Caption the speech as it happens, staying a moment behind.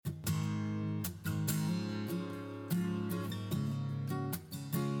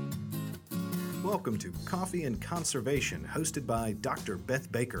Welcome to Coffee and Conservation, hosted by Dr.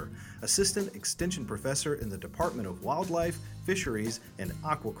 Beth Baker, Assistant Extension Professor in the Department of Wildlife, Fisheries, and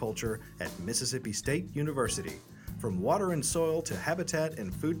Aquaculture at Mississippi State University. From water and soil to habitat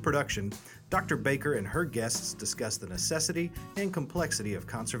and food production, Dr. Baker and her guests discuss the necessity and complexity of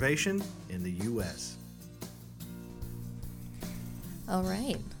conservation in the U.S. All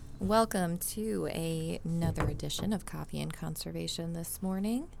right. Welcome to another edition of Coffee and Conservation this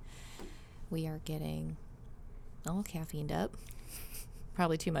morning. We are getting all caffeined up.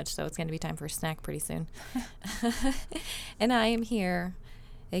 Probably too much, so it's going to be time for a snack pretty soon. And I am here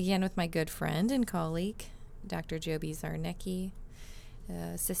again with my good friend and colleague, Dr. Joby Zarnecki,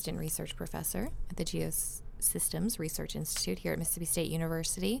 Assistant Research Professor at the Geosystems Research Institute here at Mississippi State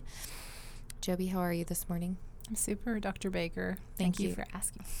University. Joby, how are you this morning? I'm super, Dr. Baker. Thank you for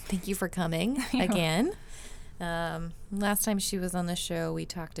asking. Thank you for coming again. Last time she was on the show, we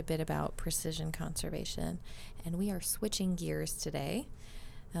talked a bit about precision conservation, and we are switching gears today.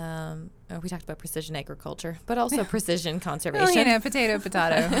 We talked about precision agriculture, but also precision conservation. Well, potato.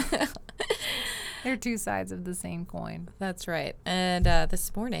 They're two sides of the same coin. That's right. And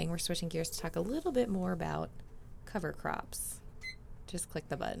this morning, we're switching gears to talk a little bit more about cover crops. Just click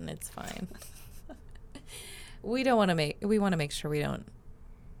the button. It's fine. We want to make sure we don't,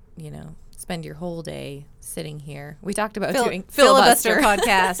 spend your whole day sitting here. We talked about doing filibuster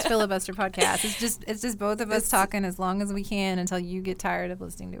podcast. It's just both of us talking as long as we can until you get tired of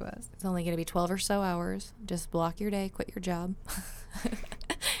listening to us. It's only going to be 12 or so hours. Just block your day, quit your job.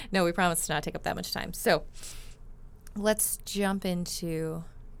 No, we promise to not take up that much time. So let's jump into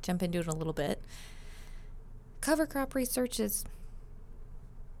it a little bit. Cover crop research is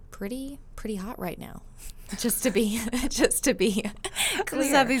pretty hot right now. Just to be clear.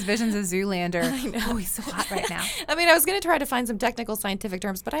 Just have these visions of Zoolander. I know. Oh, he's so hot right now. I was going to try to find some technical scientific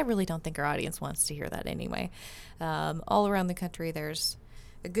terms, but I really don't think our audience wants to hear that anyway. All around the country, there's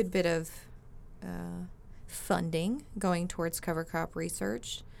a good bit of funding going towards cover crop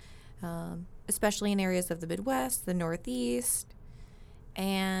research, especially in areas of the Midwest, the Northeast,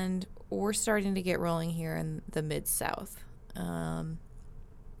 and we're starting to get rolling here in the Mid-South.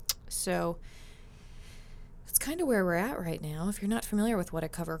 So that's kind of where we're at right now. If you're not familiar with what a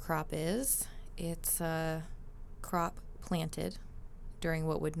cover crop is, it's a crop planted during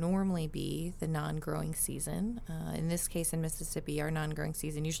what would normally be the non-growing season. In this case, in Mississippi, our non-growing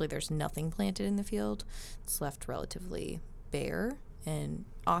season, usually there's nothing planted in the field. It's left relatively bare and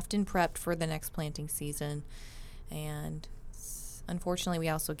often prepped for the next planting season. And unfortunately, we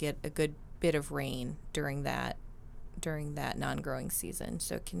also get a good bit of rain during that non-growing season.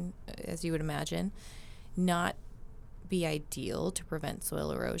 So it can, as you would imagine, not be ideal to prevent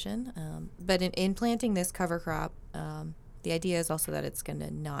soil erosion. But in planting this cover crop, the idea is also that it's going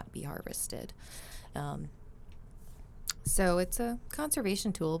to not be harvested. So it's a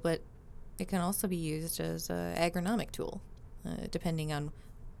conservation tool, but it can also be used as an agronomic tool, depending on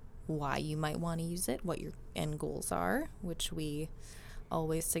why you might want to use it, what your end goals are, which we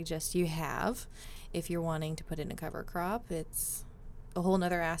always suggest you have. If you're wanting to put in a cover crop, it's a whole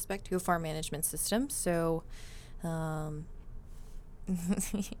nother aspect to a farm management system. So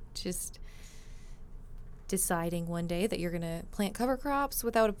just deciding one day that you're going to plant cover crops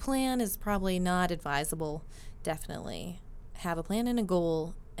without a plan is probably not advisable. Definitely have a plan and a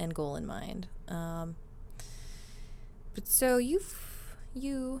goal in mind. But so you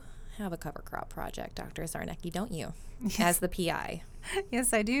have a cover crop project, Dr. Zarnecki, don't you? Yes. As the PI.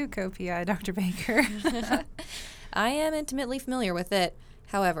 Yes, I do, co-PI, Dr. Baker. I am intimately familiar with it.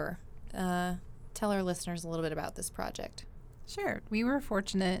 However, tell our listeners a little bit about this project. Sure. We were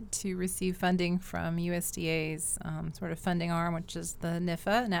fortunate to receive funding from USDA's sort of funding arm, which is the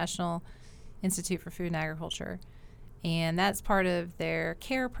NIFA, National Institute for Food and Agriculture. And that's part of their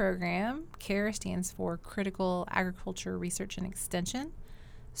CARE program. CARE stands for Critical Agriculture Research and Extension.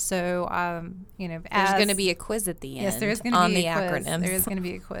 So, there's going to be a quiz at the end. Yes, there is going to be a quiz. Acronyms. There is going to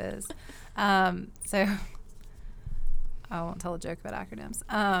be a quiz. So I won't tell a joke about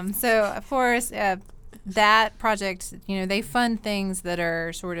acronyms. So, of course, that project, they fund things that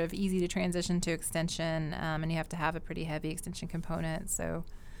are sort of easy to transition to extension, and you have to have a pretty heavy extension component. So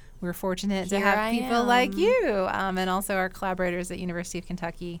we're fortunate to have people like you, and also our collaborators at University of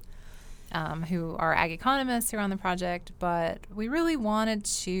Kentucky, who are ag economists who are on the project. But we really wanted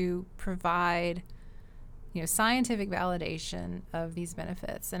to provide scientific validation of these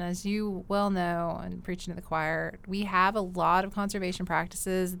benefits. And as you well know, and preaching to the choir, we have a lot of conservation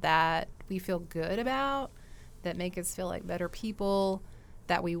practices that we feel good about, that make us feel like better people,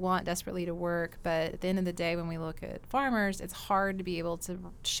 that we want desperately to work. But at the end of the day, when we look at farmers, it's hard to be able to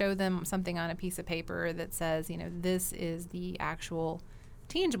show them something on a piece of paper that says, this is the actual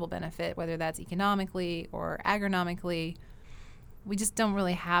tangible benefit, whether that's economically or agronomically. We just don't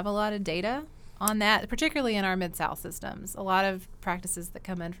really have a lot of data on that, particularly in our Mid-South systems. A lot of practices that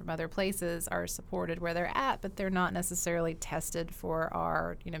come in from other places are supported where they're at, but they're not necessarily tested for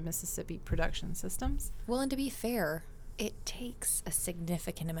our, Mississippi production systems. Well, and to be fair, it takes a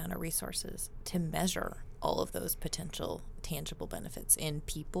significant amount of resources to measure all of those potential tangible benefits in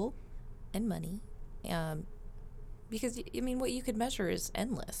people and money. Because, what you could measure is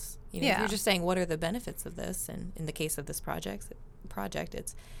endless. If you're just saying, what are the benefits of this? And in the case of this project,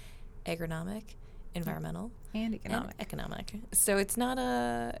 it's agronomic, environmental, and economic. So it's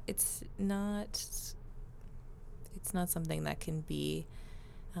not something that can be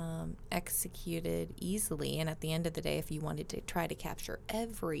executed easily. And at the end of the day, if you wanted to try to capture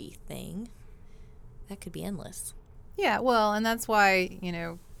everything, that could be endless. Yeah, well, and that's why,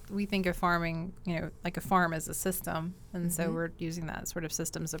 we think of farming, like a farm as a system. And so we're using that sort of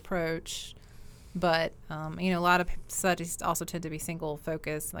systems approach. But, a lot of studies also tend to be single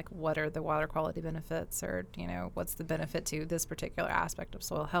focus, like what are the water quality benefits or, what's the benefit to this particular aspect of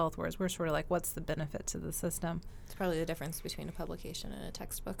soil health, whereas we're sort of like, what's the benefit to the system? It's probably the difference between a publication and a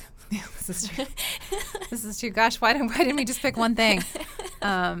textbook. Yeah, this is true. This is true. Gosh, why didn't we just pick one thing?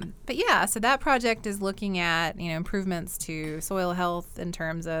 But yeah, so that project is looking at, improvements to soil health in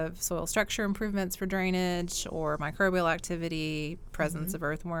terms of soil structure improvements for drainage or microbial activity, presence of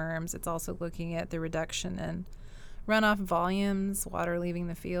earthworms. It's also looking at the reduction in runoff volumes, water leaving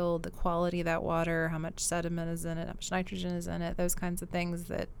the field, the quality of that water, how much sediment is in it, how much nitrogen is in it, those kinds of things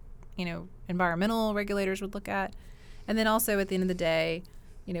that, environmental regulators would look at. And then also at the end of the day,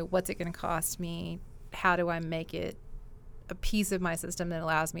 what's it going to cost me? How do I make it a piece of my system that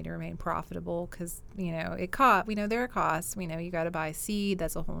allows me to remain profitable? Because, there are costs. You got to buy seed.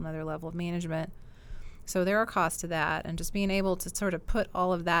 That's a whole nother level of management. So there are costs to that. And just being able to sort of put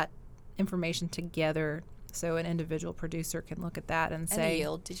all of that information together so an individual producer can look at that and say,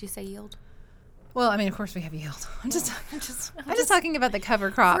 yield. Did you say yield? Well, of course we have yield. I'm just talking about the cover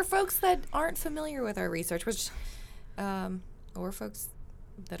crop. For folks that aren't familiar with our research, which, or folks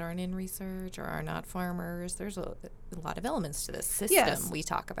that aren't in research or are not farmers, there's a lot of elements to this system we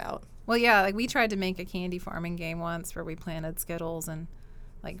talk about. Well, yeah, like we tried to make a candy farming game once where we planted Skittles and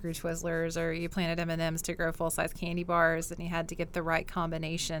like grew Twizzlers, or you planted M&Ms to grow full-size candy bars, and you had to get the right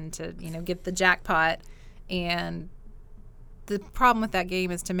combination to, get the jackpot. And the problem with that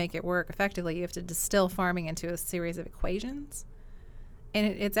game is to make it work effectively, you have to distill farming into a series of equations. And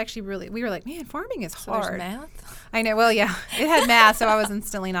it's actually really, we were like, man, farming is hard. There's math? I know. Well, yeah, it had math, so I was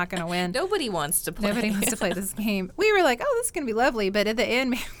instantly not going to win. Nobody wants to play this game. We were like, oh, this is going to be lovely. But at the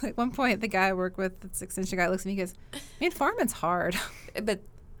end, at one point, the guy I work with, this extension guy, looks at me and goes, man, farming's hard. But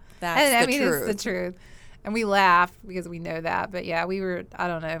that's the truth. It's the truth. And we laugh because we know that. But yeah, we were, I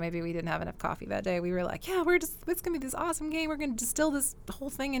don't know, maybe we didn't have enough coffee that day. We were like, yeah, it's going to be this awesome game. We're going to distill this whole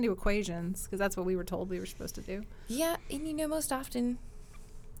thing into equations, because that's what we were told we were supposed to do. Yeah, and most often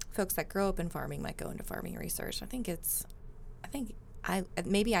folks that grow up in farming might go into farming research. I think I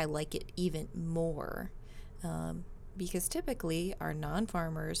like it even more because typically our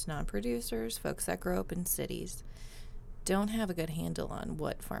non-farmers, non-producers, folks that grow up in cities don't have a good handle on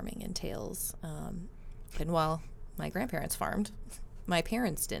what farming entails. And while my grandparents farmed, my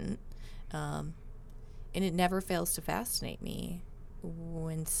parents didn't. And it never fails to fascinate me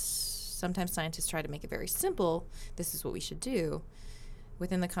when sometimes scientists try to make it very simple. This is what we should do.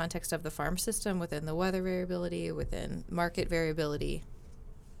 Within the context of the farm system, within the weather variability, within market variability,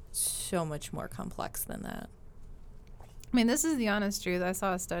 so much more complex than that. This is the honest truth. I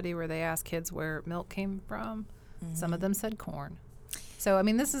saw a study where they asked kids where milk came from. Mm-hmm. Some of them said corn. So,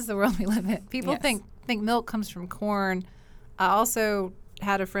 this is the world we live in. People think milk comes from corn. I also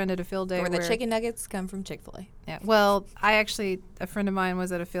had a friend at a field day where the chicken nuggets come from Chick-fil-A. Yeah. Well, a friend of mine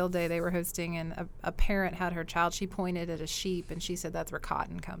was at a field day they were hosting, and a parent had her child. She pointed at a sheep, and she said that's where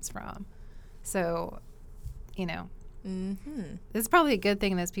cotton comes from. So, it's probably a good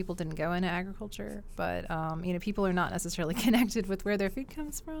thing those people didn't go into agriculture, but, people are not necessarily connected with where their food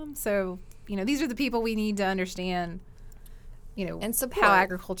comes from. So, these are the people we need to understand, and support how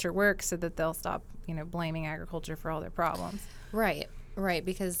agriculture works so that they'll stop, blaming agriculture for all their problems. Right,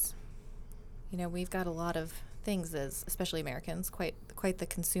 because, we've got a lot of things as, especially Americans, quite the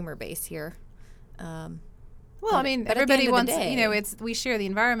consumer base here. Well, everybody wants, we share the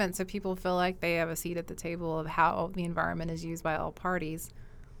environment, so people feel like they have a seat at the table of how the environment is used by all parties.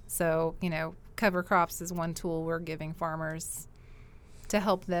 So, cover crops is one tool we're giving farmers to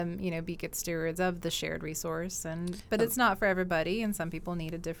help them, be good stewards of the shared resource. But it's not for everybody, and some people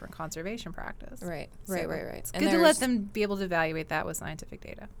need a different conservation practice. Right. It's good to let them be able to evaluate that with scientific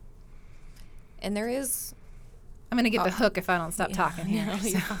data. And there is... I'm going to get the hook if I don't stop talking here. No,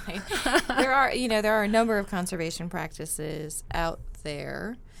 you're fine. there are a number of conservation practices out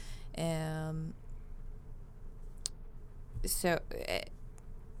there.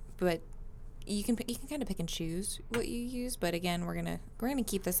 But you can kind of pick and choose what you use. But again, we're gonna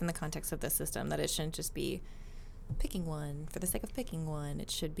keep this in the context of the system, that it shouldn't just be picking one for the sake of picking one.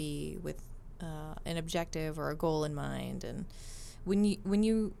 It should be with an objective or a goal in mind. And when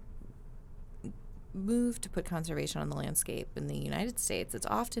you move to put conservation on the landscape in the United States, it's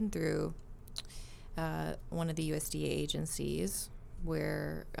often through one of the USDA agencies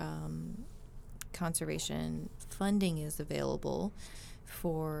where conservation funding is available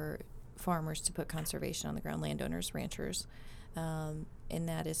for farmers to put conservation on the ground, landowners, ranchers, and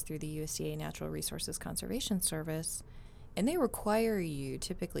that is through the USDA Natural Resources Conservation Service. And they require you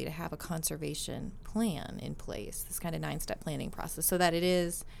typically to have a conservation plan in place, this kind of 9-step planning process, so that it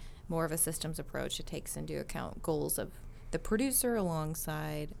is more of a systems approach. It takes into account goals of the producer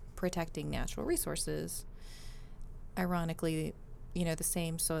alongside protecting natural resources. Ironically, the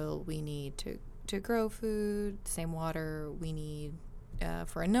same soil we need to grow food, the same water we need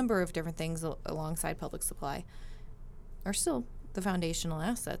for a number of different things alongside public supply are still the foundational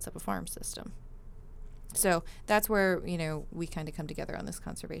assets of a farm system. So that's where, we kind of come together on this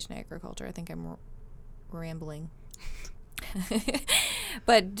conservation agriculture. I think I'm rambling.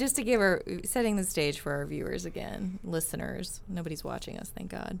 But just to setting the stage for our viewers again, listeners, nobody's watching us,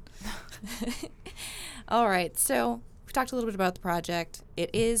 thank God. All right, so we've talked a little bit about the project. It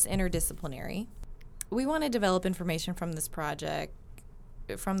is interdisciplinary. We want to develop information from the project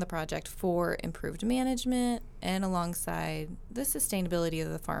for improved management and alongside the sustainability of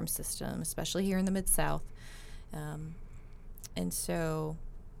the farm system, especially here in the Mid-South. And so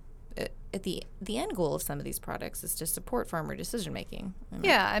at the end goal of some of these products is to support farmer decision making.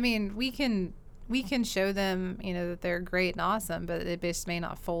 Yeah, we can show them, that they're great and awesome, but it just may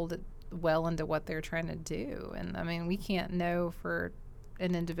not fold it well into what they're trying to do. And we can't know for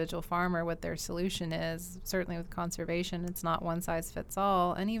an individual farmer what their solution is. Certainly with conservation, it's not one size fits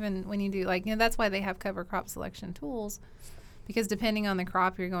all. And even when you do that's why they have cover crop selection tools, because depending on the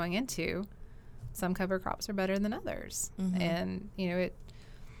crop you're going into, some cover crops are better than others. Mm-hmm. And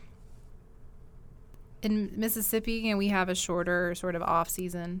in Mississippi, we have a shorter sort of off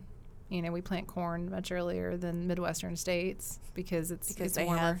season. We plant corn much earlier than Midwestern states because it's they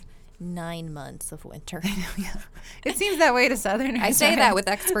warmer. Have 9 months of winter. Yeah. It seems that way to Southerners. I say that with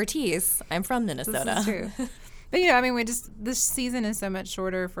expertise. I'm from Minnesota. This is true. But this season is so much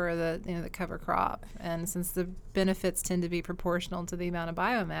shorter for the cover crop, and since the benefits tend to be proportional to the amount of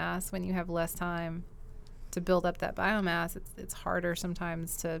biomass, when you have less time to build up that biomass, it's harder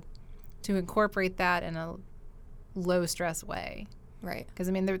sometimes to incorporate that in a low stress way. Right. Because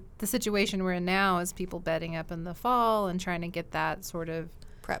the situation we're in now is people bedding up in the fall and trying to get that sort of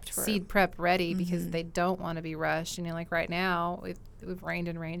seed prep ready, mm-hmm. because they don't want to be rushed. Like right now, we've rained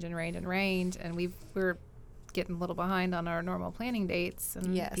and rained and rained and rained, and we're getting a little behind on our normal planting dates,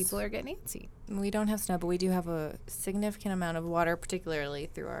 and yes. People are getting antsy. We don't have snow, but we do have a significant amount of water, particularly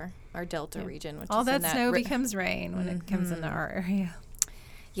through our delta region. Which all is that snow becomes rain when it comes into our area.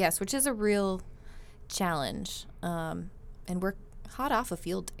 Yes, which is a real challenge. And we're hot off a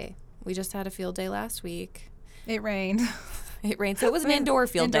field day. We just had a field day last week. It rained. It rained, so it was an indoor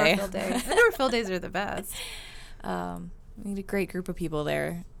field day. Indoor field days are the best. We had a great group of people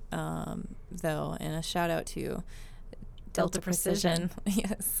there, though, and a shout out to Delta Precision.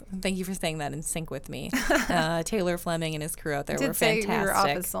 Yes, thank you for saying that in sync with me. Taylor Fleming and his crew out there were fantastic. We were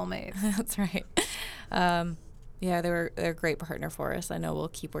office soulmates. That's right. Yeah, they're a great partner for us. I know we'll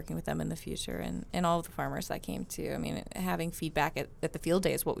keep working with them in the future, and all of the farmers that came too. Having feedback at the field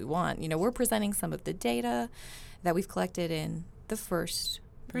day is what we want. We're presenting some of the data that we've collected in the first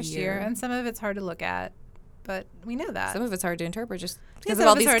year, and some of it's hard to look at, but we know that. Some of it's hard to interpret just because of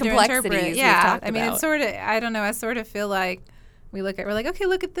all these complexities. Yeah, we've talked about. It's sort of, I don't know, I sort of feel like we're like, okay,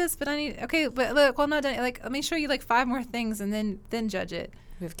 look at this, but but look, well, I'm not done. Let me show you 5 more things and then judge it.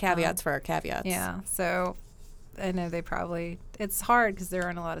 We have caveats for our caveats. Yeah, so I know it's hard because there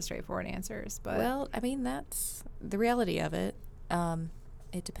aren't a lot of straightforward answers. But well, that's the reality of it.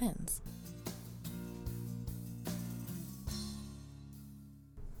 It depends.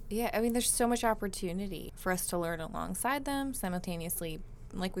 Yeah, there's so much opportunity for us to learn alongside them, simultaneously,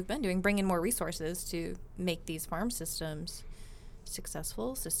 like we've been doing, bring in more resources to make these farm systems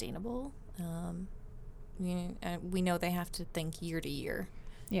successful, sustainable. And we know they have to think year to year.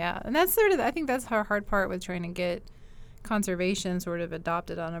 Yeah, and that's sort of, I think that's our hard part with trying to get conservation sort of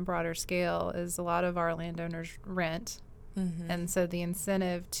adopted on a broader scale is a lot of our landowners rent. Mm-hmm. And so the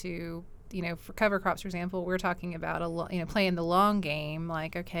incentive to, for cover crops, for example, we're talking about, playing the long game,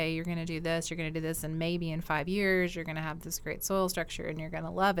 like, okay, you're going to do this, you're going to do this, and maybe in 5 years you're going to have this great soil structure and you're going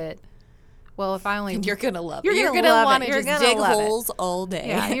to love it. Well, if I only... You're going to love it. You're going to want to just dig holes all day.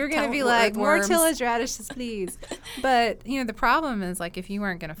 Yeah, you're going to be like, more tillage radishes, please. But, the problem is, like, if you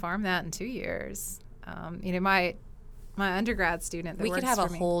weren't going to farm that in 2 years, my undergrad student that we works could have for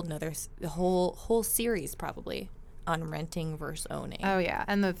a me, whole series probably on renting versus owning. Oh, yeah,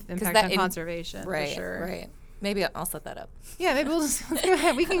 and the impact on conservation, right, for sure. Right. Maybe I'll set that up. Yeah, maybe let's go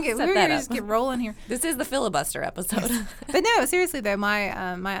ahead. We're going to just get rolling here. This is the filibuster episode. But no, seriously though,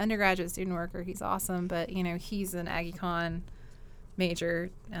 my my undergraduate student worker, he's awesome, but he's an AgriCon major,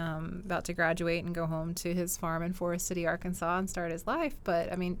 about to graduate and go home to his farm in Forest City, Arkansas, and start his life.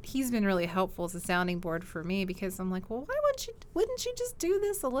 But I mean, he's been really helpful as a sounding board for me, because I'm like, well, wouldn't you just do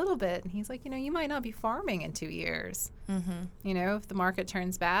this a little bit? And he's like, you might not be farming in 2 years. Mm-hmm. If the market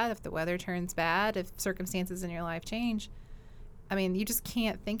turns bad, if the weather turns bad, if circumstances in your life change, I mean, you just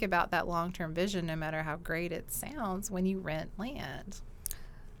can't think about that long-term vision, no matter how great it sounds, when you rent land.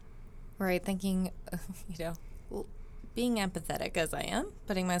 Right, thinking, being empathetic as I am,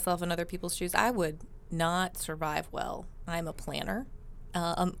 putting myself in other people's shoes, I would not survive well. I'm a planner.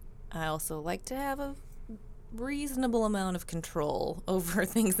 I also like to have a reasonable amount of control over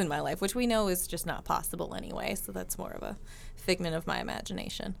things in my life, which we know is just not possible anyway, so that's more of a figment of my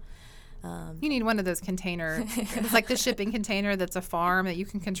imagination. You need one of those container. It's like the shipping container that's a farm that you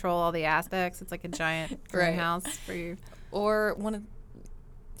can control all the aspects. It's like a giant greenhouse for you. Or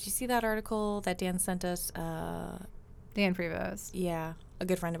did you see that article that Dan sent us? Dan Prevost. Yeah, a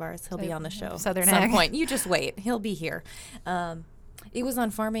good friend of ours. He'll be on the show Southern at some Ag. point. You just wait. He'll be here. It was on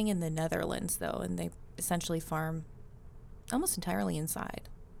farming in the Netherlands, though, and they essentially farm almost entirely inside.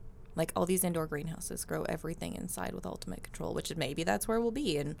 Like, all these indoor greenhouses grow everything inside with ultimate control, which maybe that's where we'll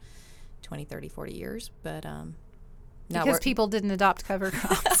be in 20, 30, 40 years. But because people didn't adopt cover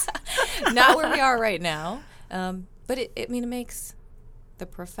crops. Not where we are right now. But it makes the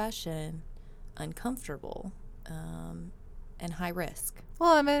profession uncomfortable. And high risk.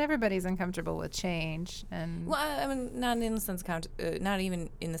 Well, I mean, everybody's uncomfortable with change, and well, I mean, not in the sense not even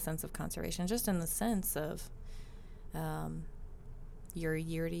in the sense of conservation, just in the sense of your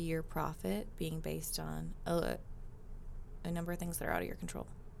year-to-year profit being based on a number of things that are out of your control.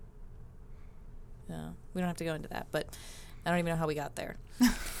 We don't have to go into that, but I don't even know how we got there.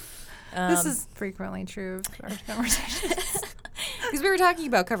 This is frequently true of our conversations. Because we were talking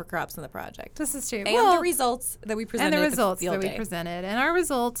about cover crops in the project. This is true. And the results that we presented. And the results that we presented. And our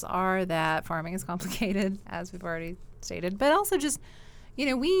results are that farming is complicated, as we've already stated. But also just,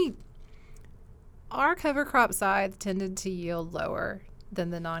 our cover crop sides tended to yield lower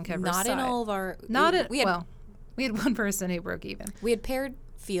than the non-cover side. Not in all of our... we had one person who broke even. We had paired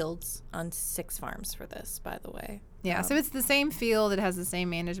fields on 6 farms for this, by the way. Yeah, so it's the same field. It has the same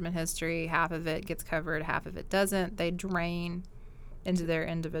management history. Half of it gets covered, half of it doesn't. They drain into their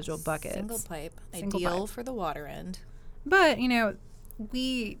indivial buckets. Single pipe. Ideal for the water end. But,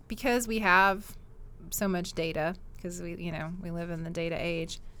 because we have so much data, because we live in the data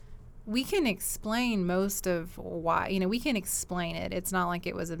age, we can explain most of why. We can explain it. It's not like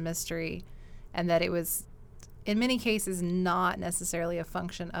it was a mystery, and that it was, in many cases, not necessarily a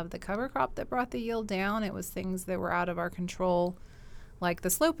function of the cover crop that brought the yield down. It was things that were out of our control, like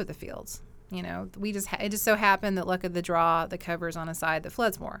the slope of the fields. It just so happened that luck of the draw, the cover's on a side that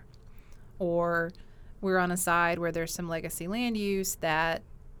floods more, or we're on a side where there's some legacy land use that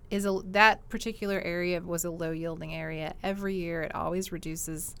that particular area was a low yielding area. Every year, it always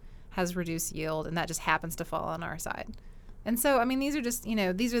has reduced yield, and that just happens to fall on our side. And so, I mean, these are just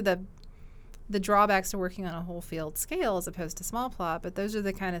these are the drawbacks to working on a whole field scale as opposed to small plot. But those are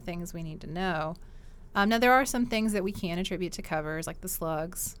the kind of things we need to know. Now, there are some things that we can attribute to covers, like the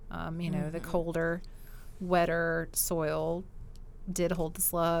slugs. The colder, wetter soil did hold the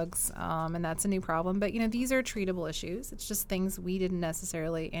slugs, and that's a new problem. But, these are treatable issues. It's just things we didn't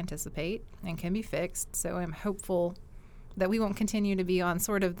necessarily anticipate and can be fixed. So I'm hopeful that we won't continue to be on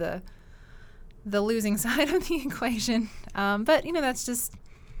sort of the losing side of the equation. But, that's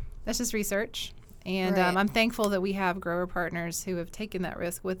just research. And right. I'm thankful that we have grower partners who have taken that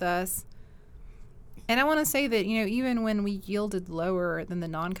risk with us. And I want to say that, even when we yielded lower than the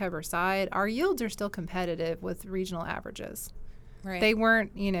non-cover side, our yields are still competitive with regional averages. Right. They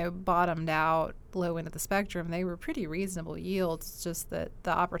weren't, bottomed out low end of the spectrum. They were pretty reasonable yields. It's just that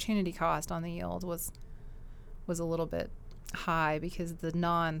the opportunity cost on the yield was was a little bit high because the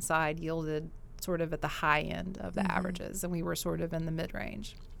non-side yielded sort of at the high end of the averages, and we were sort of in the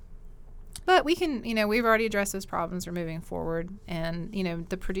mid-range. But we can, we've already addressed those problems. We're moving forward. And,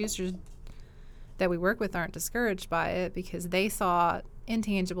 the producers that we work with aren't discouraged by it because they saw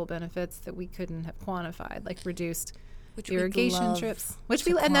intangible benefits that we couldn't have quantified, like reduced irrigation trips,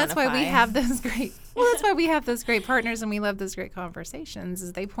 and that's why we have those great, that's why we have those great partners and we love those great conversations,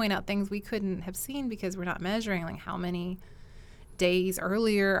 is they point out things we couldn't have seen because we're not measuring, like how many days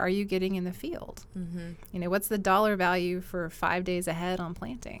earlier are you getting in the field? What's the dollar value for 5 days ahead on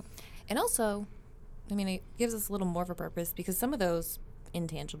planting? And also, it gives us a little more of a purpose because some of those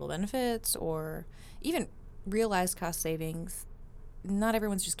intangible benefits or even realized cost savings, not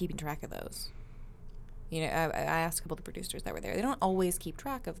everyone's just keeping track of those. I asked a couple of the producers that were there. They don't always keep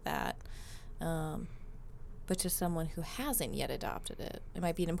track of that. But to someone who hasn't yet adopted it, it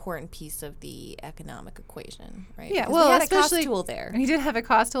might be an important piece of the economic equation, right? Yeah, because we had especially a cost tool there. We did have a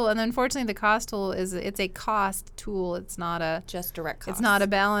cost tool, and unfortunately, the cost tool it's a cost tool. It's not a just direct cost. It's not a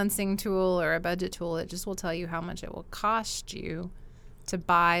balancing tool or a budget tool. It just will tell you how much it will cost you to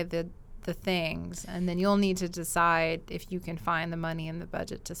buy the things, and then you'll need to decide if you can find the money in the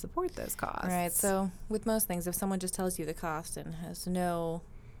budget to support those costs. Right. So with most things, if someone just tells you the cost and has no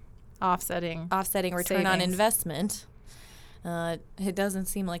offsetting return on investment, it doesn't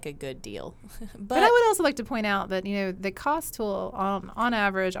seem like a good deal. But I would also like to point out that the cost tool on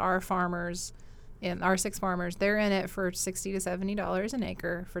average, our 6 farmers, they're in it for $60 to $70 an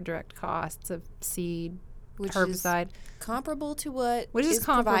acre for direct costs of seed, which herbicide, is comparable to what is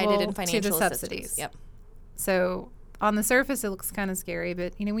provided in financial to the assistance. Subsidies. Yep. So on the surface, it looks kind of scary,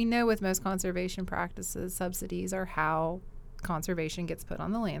 but we know with most conservation practices, subsidies are how conservation gets put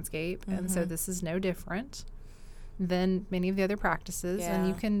on the landscape, and so this is no different than many of the other practices, and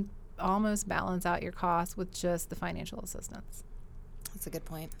you can almost balance out your costs with just the financial assistance. That's a good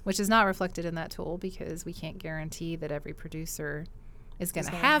point. Which is not reflected in that tool because we can't guarantee that every producer is going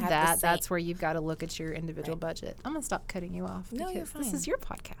to have that. That's where you've got to look at your individual budget. I'm going to stop cutting you off because this is your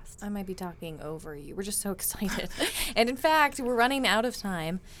podcast. I might be talking over you. We're just so excited. And in fact, we're running out of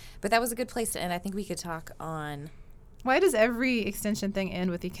time, but that was a good place to end. I think we could talk on... Why does every extension thing end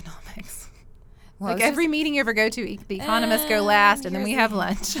with economics? Well, like every meeting you ever go to, the economists go last, and then we have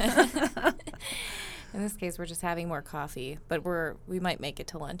lunch. In this case, we're just having more coffee, but we might make it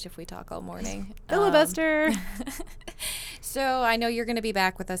to lunch if we talk all morning. Filibuster. So I know you're going to be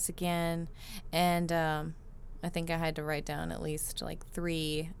back with us again, and I think I had to write down at least like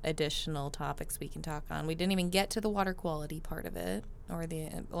 3 additional topics we can talk on. We didn't even get to the water quality part of it, or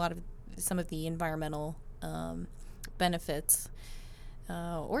some of the environmental benefits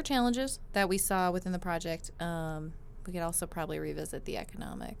or challenges that we saw within the project. We could also probably revisit the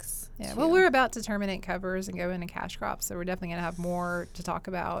economics. Yeah, well, we're about to terminate covers and go into cash crops, so we're definitely going to have more to talk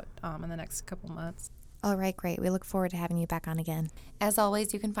about in the next couple months. All right, great. We look forward to having you back on again. As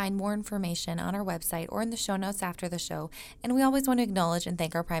always, you can find more information on our website or in the show notes after the show. And we always want to acknowledge and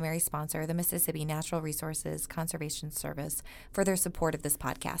thank our primary sponsor, the Mississippi Natural Resources Conservation Service, for their support of this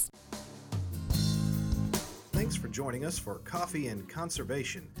podcast. Thanks for joining us for Coffee and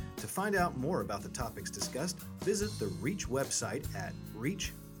Conservation. To find out more about the topics discussed, visit the REACH website at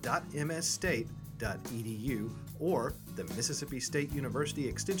reach.msstate.edu or the Mississippi State University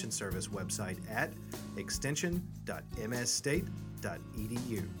Extension Service website at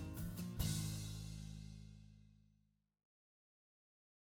extension.msstate.edu.